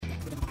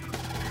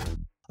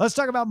Let's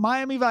talk about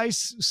Miami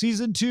Vice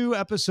season 2,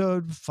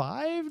 episode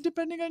 5,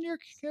 depending on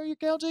how you're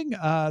counting.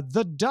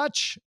 The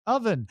Dutch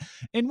Oven,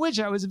 in which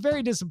I was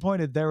very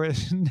disappointed there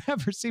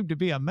never seemed to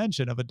be a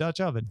mention of a Dutch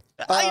oven.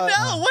 I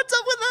know. What's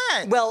up with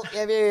that? Well,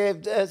 I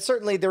mean,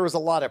 certainly there was a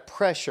lot of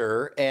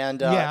pressure,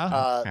 and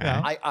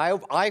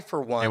I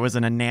for one, there was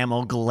an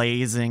enamel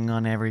glazing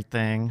on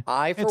everything.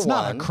 It's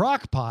not a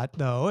crock pot,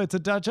 though. It's a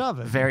Dutch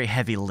oven. Very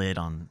heavy lid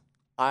on.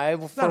 I,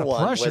 for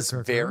one, was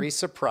very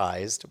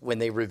surprised when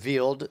they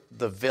revealed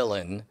the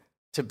villain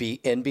to be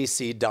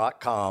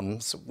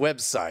NBC.com's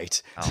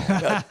website.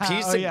 A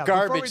piece of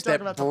garbage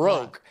that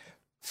broke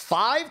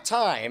 5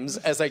 times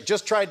as I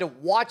just tried to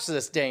watch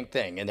this dang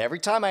thing. And every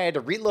time I had to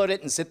reload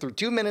it and sit through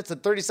 2 minutes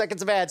and 30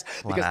 seconds of ads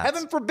because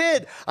heaven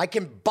forbid I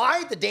can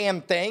buy the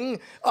damn thing.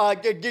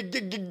 Also,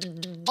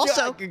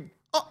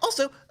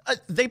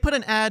 they put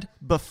an ad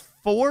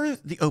before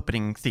the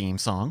opening theme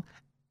song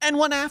and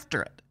one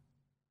after it.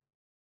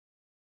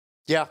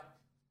 Yeah.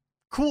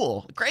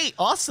 Cool. Great.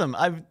 Awesome.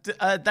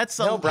 That's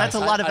a lot of ads.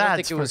 I don't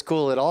think it was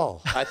cool at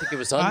all. I think it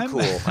was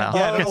uncool. You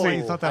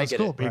thought that was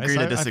cool, Bryce. Agree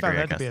to disagree, I found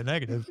that to be a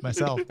negative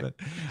myself.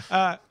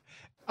 But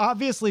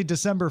obviously,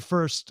 December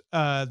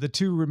 1st, the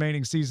 2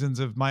 remaining seasons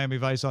of Miami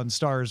Vice on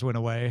Starz went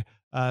away.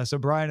 So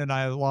Brian and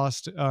I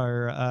lost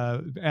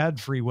our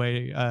ad-free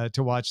way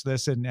to watch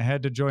this and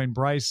had to join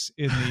Bryce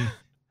in the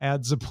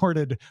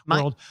ad-supported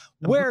world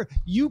where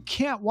you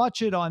can't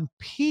watch it on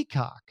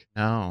Peacock.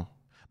 No.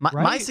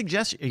 My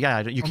suggestion, you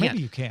can't. Maybe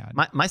you can.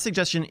 My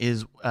suggestion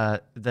is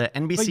the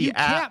NBC but you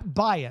app. Can't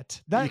buy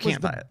it. That was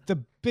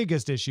the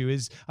biggest issue.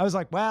 Is I was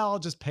like, well, I'll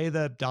just pay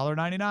the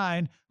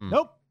 $1.99.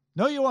 Nope.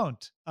 No, you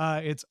won't.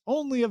 It's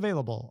only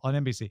available on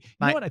NBC. You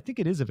know what? I think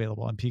it is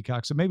available on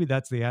Peacock. So maybe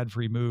that's the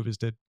ad-free move, is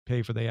to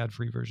pay for the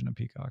ad-free version of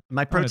Peacock.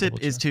 My pro tip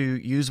is to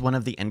use one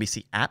of the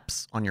NBC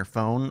apps on your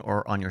phone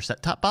or on your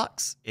set-top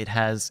box. It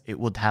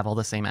will have all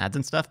the same ads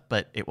and stuff,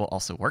 but it will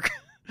also work.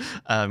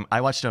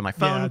 I watched it on my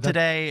phone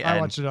today. I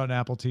watched it on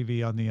Apple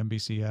TV on the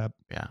NBC app.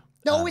 Yeah.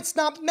 No, it's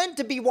not meant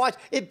to be watched.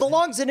 It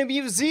belongs in a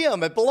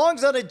museum. It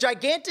belongs on a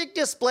gigantic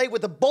display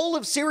with a bowl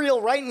of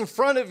cereal right in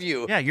front of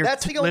you. Yeah, your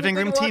living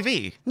room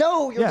TV.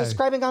 No, you're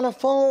describing on a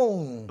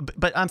phone.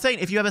 But I'm saying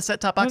if you have a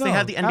set-top box, they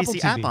have the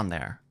NBC app on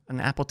there.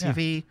 An Apple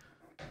TV.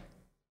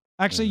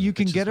 Actually, you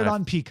can get it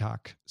on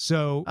Peacock.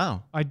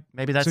 So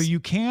maybe that's... So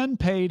you can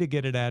pay to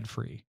get it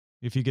ad-free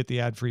if you get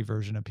the ad-free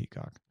version of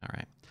Peacock. All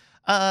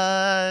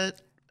right.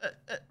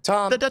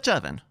 Tom. The Dutch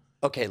Oven.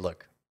 Okay,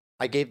 look.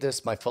 I gave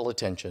this my full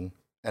attention,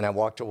 and I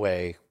walked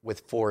away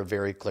with 4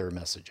 very clear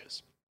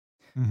messages.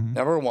 Mm-hmm.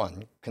 Number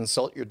 1,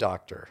 consult your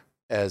doctor,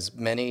 as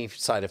many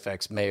side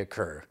effects may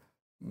occur,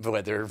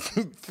 whether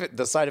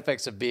the side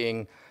effects of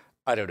being,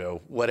 I don't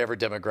know, whatever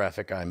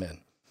demographic I'm in.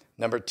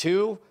 Number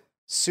 2,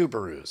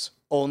 Subarus,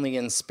 only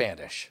in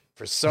Spanish.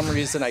 For some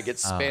reason, I get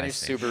Spanish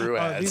Subaru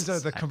ads. These are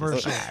the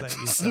commercials that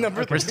you saw.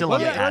 We're still on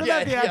the ad. What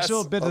about the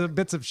actual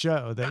bits of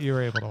show that you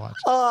were able to watch?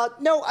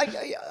 No,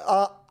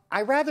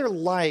 I rather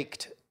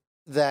liked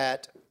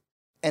that,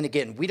 and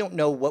again, we don't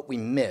know what we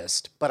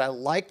missed, but I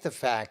like the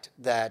fact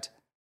that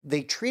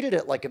they treated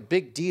it like a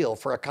big deal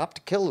for a cop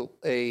to kill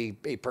a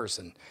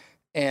person.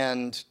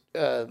 And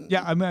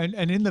I mean,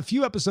 and in the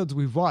few episodes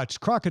we've watched,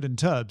 Crockett and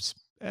Tubbs,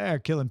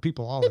 killing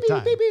people all the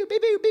time.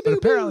 But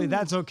apparently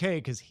that's okay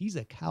because he's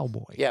a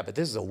cowboy. Yeah, but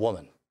this is a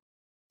woman.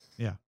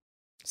 Yeah.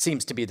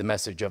 Seems to be the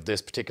message of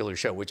this particular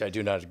show, which I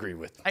do not agree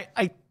with.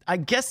 I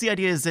guess the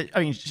idea is that,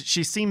 I mean,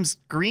 she seems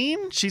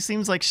green. She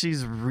seems like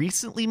she's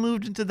recently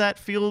moved into that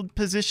field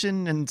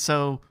position. And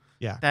so...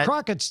 Yeah,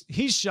 Crockett's,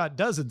 he's shot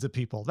dozens of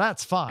people.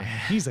 That's fine.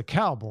 He's a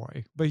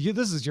cowboy. But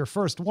this is your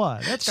first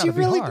one. That's got to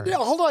be hard.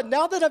 Hold on.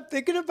 Now that I'm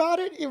thinking about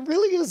it, it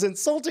really is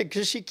insulting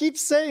because she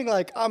keeps saying,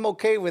 like, I'm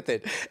okay with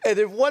it. And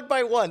then one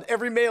by one,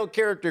 every male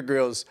character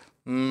goes,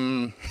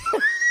 Where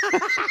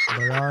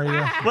are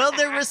you? Well,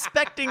 they're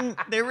respecting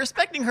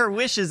her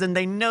wishes, and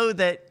they know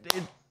that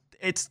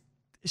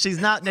she's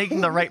not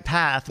taking the right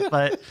path,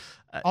 but...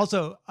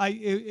 Also,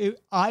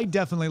 I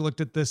definitely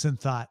looked at this and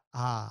thought,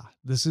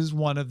 this is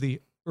one of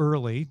the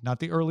early, not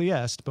the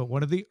earliest, but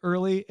one of the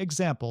early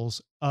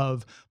examples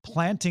of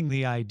planting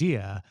the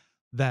idea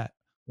that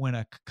when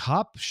a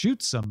cop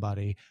shoots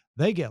somebody,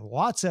 they get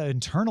lots of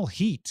internal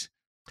heat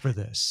for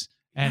this.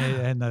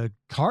 And the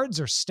cards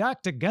are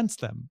stacked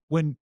against them.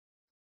 When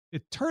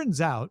it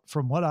turns out,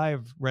 from what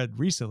I've read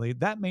recently,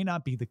 that may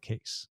not be the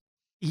case.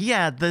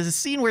 Yeah, the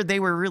scene where they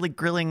were really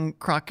grilling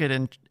Crockett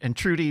and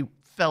Trudy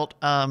felt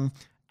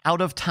out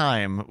of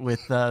time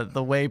with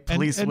the way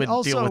police would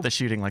deal with a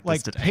shooting like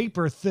this today.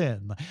 Paper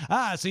thin.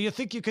 So you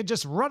think you could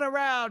just run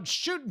around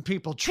shooting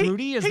people,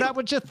 Trudy? Is that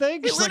what you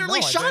think? He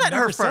literally shot at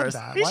her first.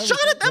 He shot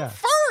at them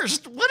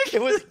first.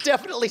 It was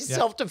definitely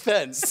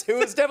self-defense. It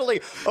was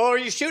definitely, are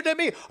you shooting at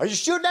me? Are you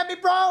shooting at me,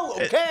 bro?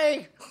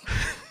 Okay.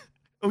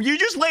 You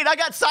just wait. I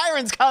got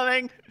sirens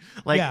coming.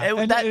 Like,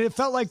 yeah, it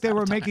felt like they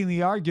were making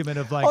the argument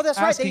of like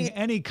asking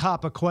any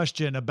cop a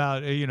question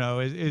about,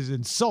 is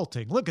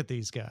insulting. Look at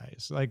these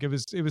guys. Like it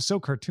was so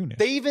cartoonish.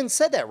 They even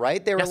said that,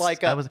 right? They were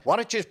like, why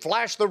don't you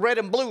flash the red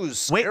and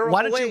blues? Wait,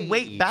 why don't you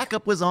wait?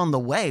 Backup was on the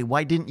way.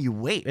 Why didn't you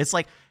wait? It's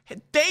like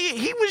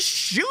he was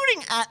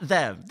shooting at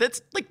them.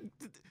 That's like,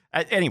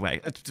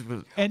 anyway.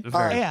 And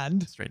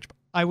strange.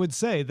 I would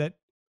say that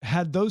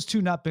had those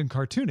two not been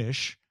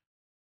cartoonish,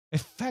 in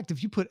fact,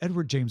 if you put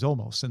Edward James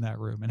Olmos in that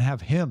room and have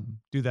him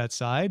do that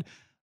side,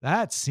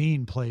 that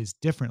scene plays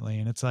differently.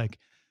 And it's like,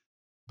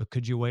 but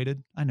could you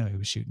waited? I know he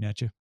was shooting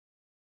at you.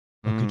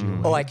 But could you?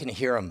 Oh, I can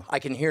hear him. I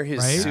can hear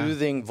his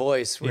soothing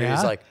voice where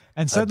he's like,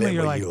 and suddenly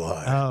you're like,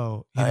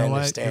 oh, you know what?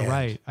 Understand. You're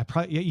right. I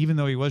probably, even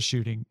though he was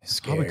shooting,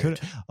 probably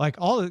could, like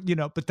all,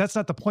 but that's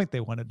not the point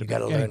they wanted to make. You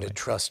got to learn to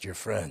trust your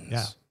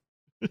friends.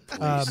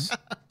 Yeah.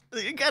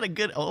 You got a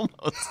good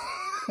Olmos.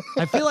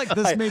 I feel like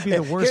this may be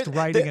the worst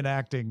writing and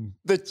acting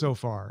so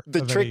far.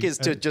 The trick is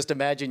to just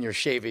imagine you're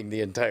shaving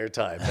the entire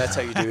time. That's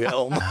how you do it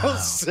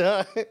almost.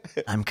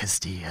 I'm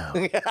Castillo.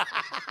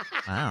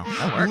 Wow,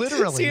 that works.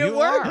 Literally, See, it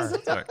works.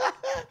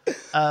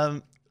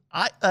 I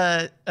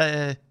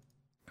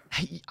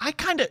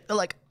kind of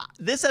like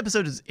this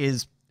episode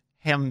is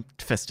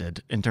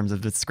ham-fisted in terms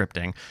of the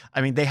scripting. I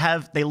mean,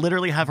 they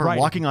literally have her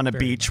walking on a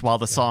beach while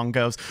the song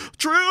goes,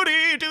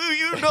 Trudy, do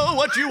you know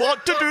what you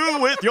want to do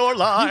with your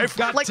life?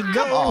 You've got to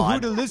know who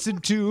to listen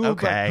to.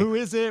 Okay. But who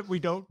is it? We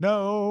don't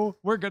know.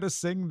 We're going to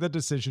sing the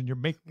decision you're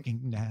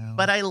making now.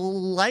 But I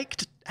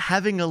liked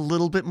having a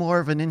little bit more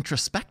of an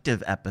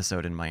introspective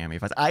episode in Miami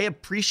Vice. I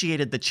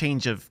appreciated the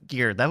change of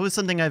gear. That was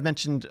something I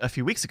mentioned a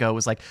few weeks ago,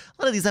 was like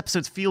a lot of these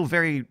episodes feel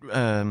very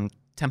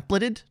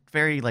templated,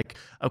 very like,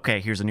 okay,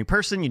 here's a new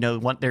person,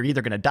 they're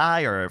either going to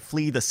die or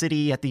flee the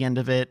city at the end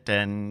of it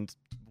and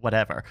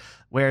whatever.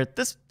 Where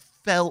this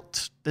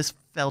felt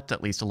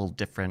at least a little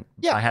different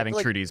by having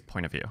like, Trudy's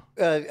point of view.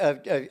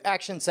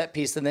 Action set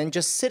piece and then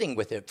just sitting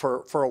with it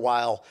for a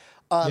while.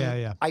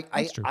 Yeah.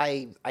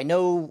 I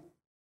know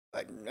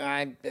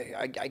I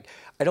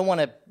don't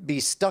want to be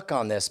stuck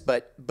on this,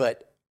 but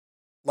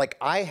like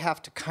I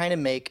have to kind of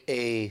make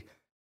a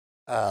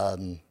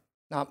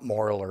not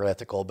moral or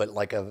ethical, but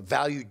like a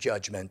value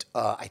judgment.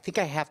 I think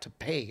I have to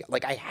pay.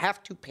 Like I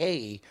have to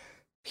pay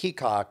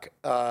Peacock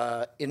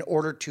in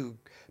order to.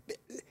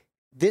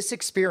 This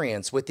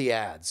experience with the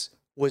ads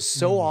was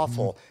so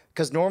awful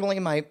because normally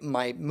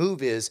my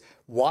move is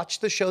watch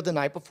the show the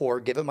night before,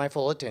 give it my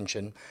full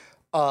attention.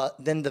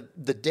 Then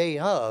the day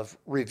of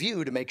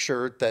review to make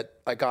sure that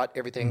I got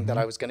everything that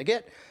I was going to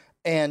get.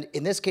 And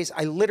in this case,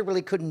 I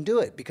literally couldn't do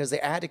it because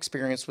the ad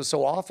experience was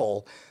so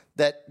awful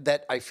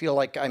that I feel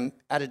like I'm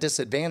at a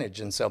disadvantage.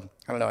 And so,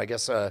 I don't know, I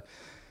guess. But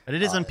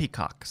it is on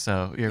Peacock,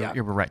 so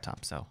you're right, Tom.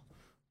 So,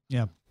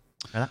 yeah.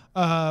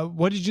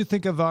 What did you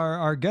think of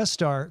our guest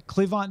star,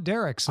 Cleavant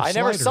Derricks of I Sliders?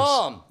 never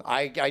saw him.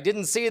 I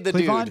didn't see the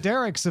dude. Cleavant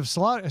Derricks of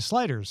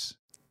Sliders.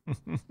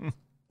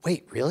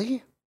 Wait,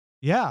 really?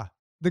 Yeah.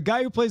 The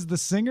guy who plays the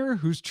singer,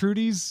 who's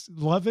Trudy's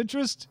love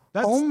interest.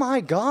 Oh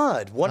my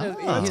God!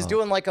 He's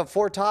doing like a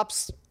Four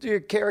Tops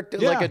character,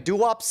 like a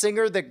doo-wop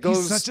singer that goes.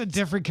 He's such a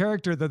different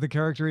character than the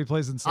character he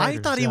plays in Sliders.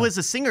 I thought he was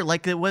a singer,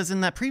 like it was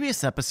in that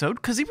previous episode,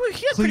 because he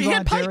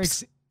had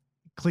pipes.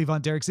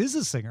 Cleavant Derricks is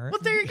a singer. Well,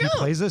 there you go. He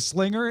plays a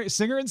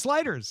singer in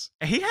Sliders.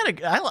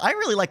 I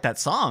really like that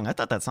song. I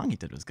thought that song he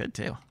did was good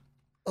too.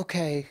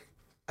 Okay,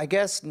 I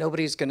guess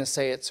nobody's gonna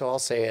say it, so I'll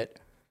say it.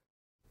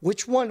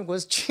 Which one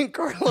was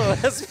Giancarlo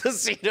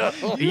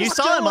Esposito? You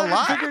saw him a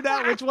lot. Figured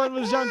out which one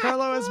was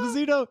Giancarlo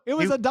Esposito. It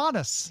was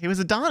Adonis. He was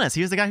Adonis. He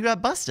was the guy who got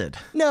busted.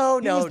 No.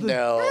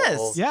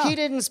 Yes. Yeah. He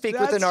didn't speak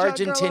with an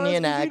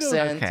Argentinian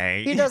accent.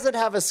 Okay. He doesn't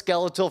have a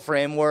skeletal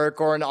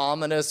framework or an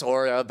ominous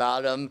aura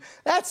about him.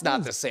 That's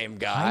not the same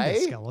guy. Kind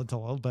of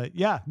skeletal, but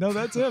yeah, no,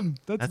 that's him.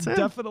 That's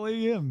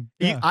definitely him.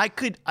 Yeah.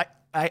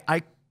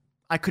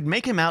 I could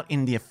make him out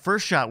in the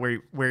first shot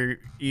where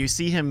you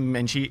see him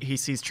and he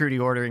sees Trudy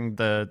ordering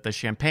the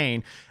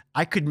champagne.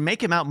 I could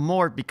make him out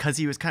more because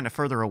he was kind of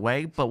further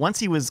away, but once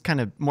he was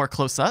kind of more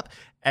close up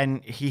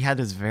and he had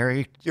his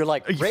very You're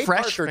like, Ray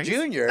fresh Parker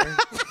face. Jr.?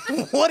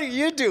 What are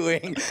you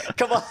doing?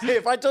 Come on,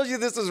 if I told you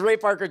this is Ray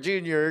Parker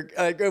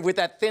Jr. With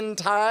that thin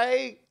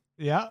tie.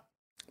 Yeah.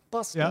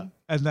 Bust yeah. me.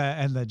 And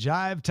the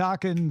jive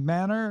talking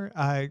manner.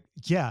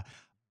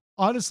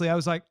 Honestly, I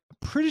was like,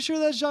 pretty sure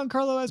that's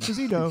Giancarlo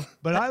Esposito,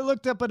 but I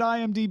looked up at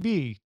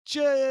IMDb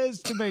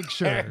just to make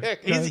sure.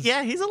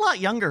 He's a lot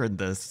younger in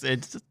this.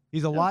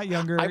 He's a lot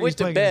younger. I went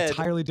to bed an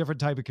entirely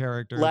different type of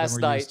character last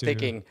than we're night used to.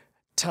 thinking,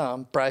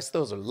 Tom, Bryce,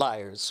 those are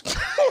liars.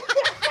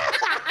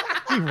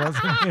 He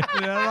wasn't in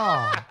it at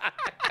all.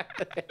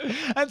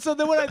 And so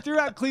then when I threw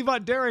out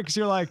Cleavant Derricks,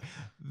 you're like,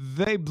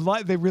 they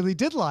really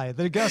did lie.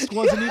 The guest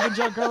wasn't even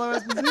Giancarlo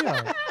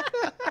Esposito.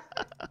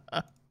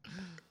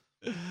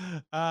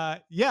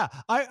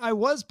 I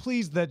was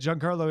pleased that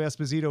Giancarlo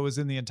Esposito was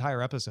in the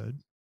entire episode.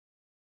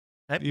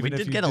 We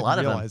did get a lot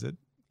of him.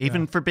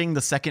 Even for being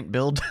the second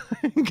build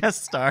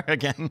guest star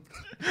again.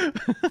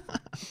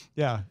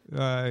 Yeah,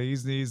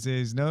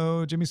 he's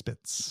no Jimmy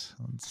Spitz.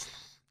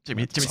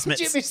 Jimmy Smith.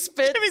 Jimmy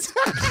Spitz.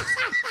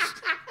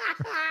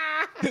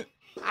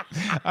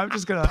 I'm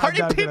just gonna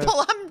Party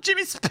people. I'm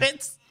Jimmy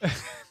Spitz.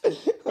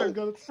 I'm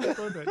gonna stick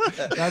with it.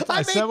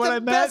 I said make what the I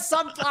meant. best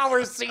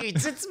sunflower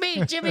seeds. It's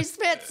me, Jimmy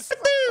Spitz.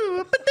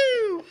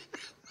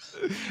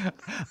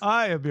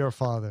 I am your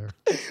father.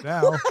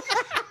 Now,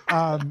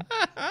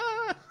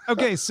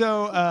 okay,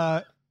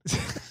 so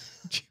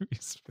Jimmy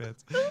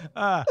Spitz. And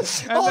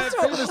that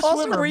famous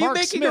swimmer, were you Mark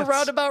making Smiths. a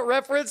roundabout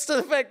reference to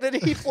the fact that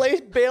he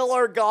played Bail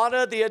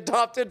Organa, the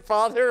adopted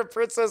father of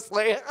Princess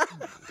Leia?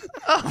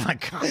 Oh my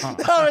god.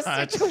 That was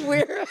such a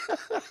weird.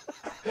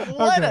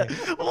 What a.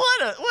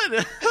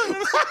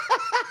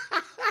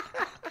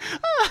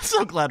 Oh, I'm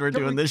so glad we're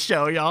doing this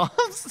show, y'all.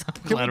 I'm so Can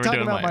glad we we're talk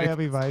doing about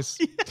Miami Vice?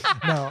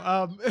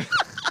 No.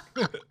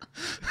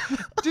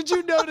 Did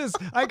you notice?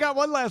 I got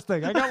one last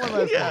thing.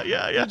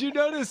 Yeah. Did you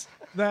notice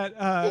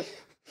that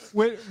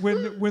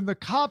when the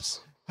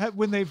cops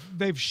when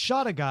they've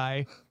shot a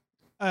guy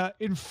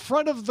in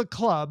front of the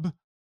club,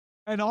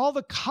 and all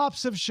the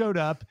cops have showed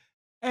up,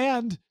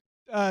 and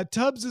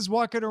Tubbs is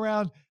walking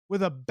around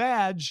with a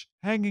badge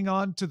hanging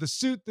on to the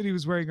suit that he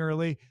was wearing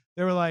early.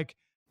 They were like,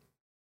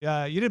 you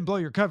didn't blow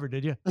your cover,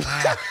 did you?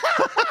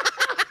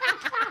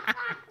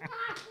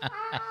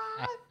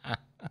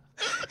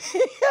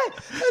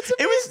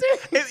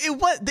 It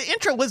was the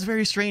intro was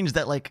very strange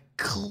that like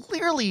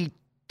clearly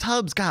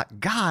Tubbs got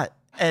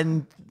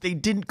and they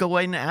didn't go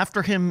in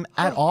after him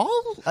at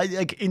all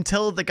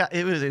until the guy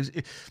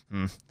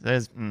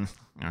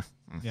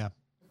Yeah.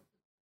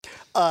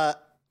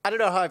 I don't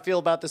know how I feel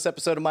about this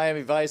episode of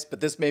Miami Vice, but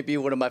this may be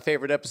one of my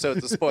favorite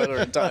episodes of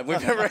Spoilerin time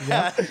we've ever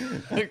had.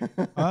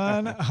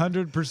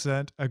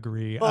 100%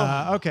 agree.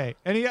 Okay.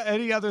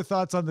 Any other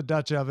thoughts on the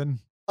Dutch oven?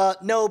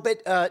 No,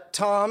 but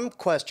Tom,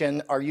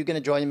 question: are you going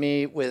to join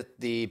me with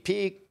the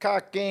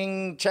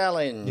peacocking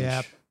challenge?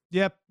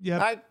 Yep.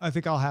 I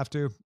think I'll have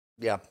to.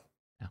 Yeah.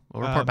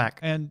 We'll report back.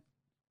 And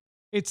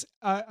it's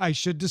I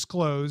should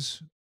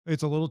disclose,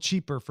 it's a little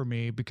cheaper for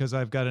me because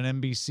I've got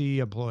an NBC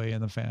employee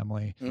in the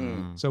family.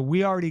 So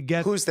we already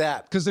get. Who's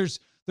that? Because there's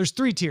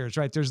 3 tiers,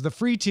 right? There's the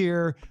free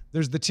tier,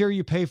 there's the tier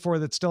you pay for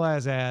that still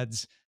has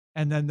ads,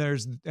 and then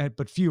there's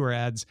but fewer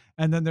ads,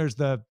 and then there's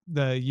the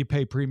you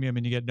pay premium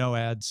and you get no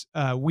ads.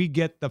 We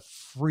get the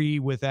free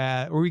with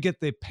ad, or we get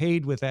the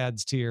paid with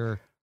ads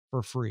tier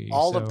for free.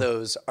 All of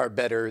those are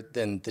better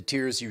than the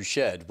tears you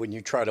shed when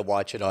you try to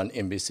watch it on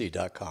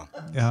NBC.com.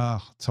 Yeah,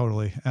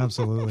 totally.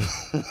 Absolutely.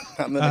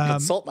 I'm going to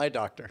consult my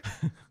doctor.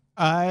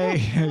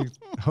 I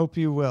hope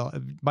you will.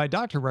 My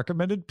doctor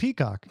recommended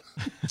Peacock.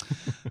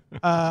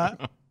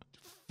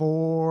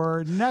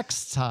 For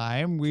next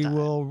time, we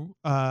will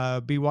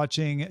be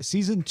watching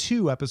season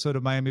 2 episode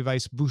of Miami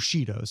Vice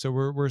Bushido. So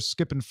we're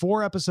skipping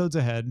 4 episodes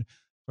ahead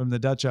from the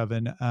Dutch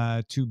oven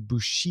to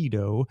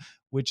Bushido,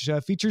 which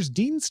features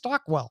Dean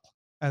Stockwell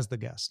as the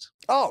guest.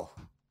 Oh,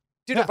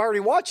 dude, yeah. I've already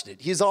watched it.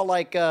 He's all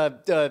like,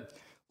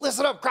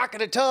 listen up,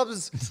 Crockett and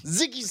Tubbs.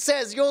 Ziggy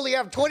says you only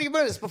have 20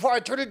 minutes before I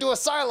turn into a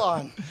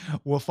Cylon.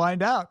 We'll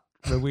find out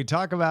when we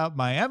talk about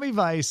Miami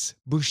Vice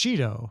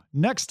Bushido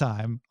next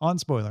time on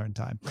Spoilerin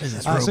Time. What is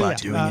this robot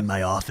doing in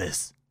my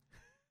office?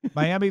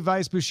 Miami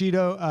Vice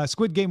Bushido,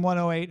 Squid Game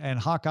 108, and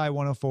Hawkeye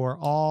 104,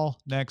 all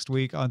next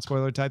week on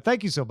Spoiler Time.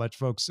 Thank you so much,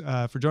 folks,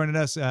 for joining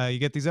us. You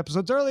get these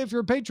episodes early if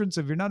you're a patron.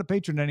 So if you're not a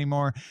patron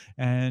anymore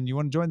and you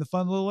want to join the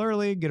fun a little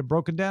early, get it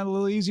broken down a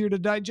little easier to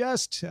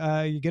digest,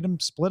 you get them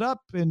split up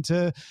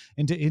into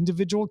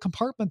individual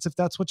compartments if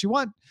that's what you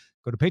want.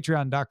 Go to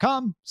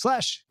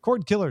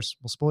patreon.com/cordkillers.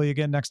 We'll spoil you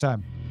again next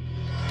time.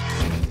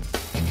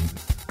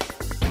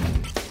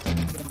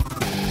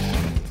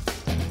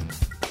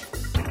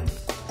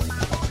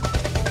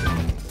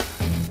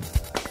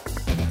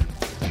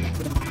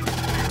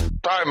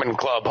 Diamond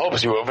Club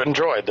hopes you have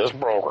enjoyed this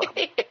program.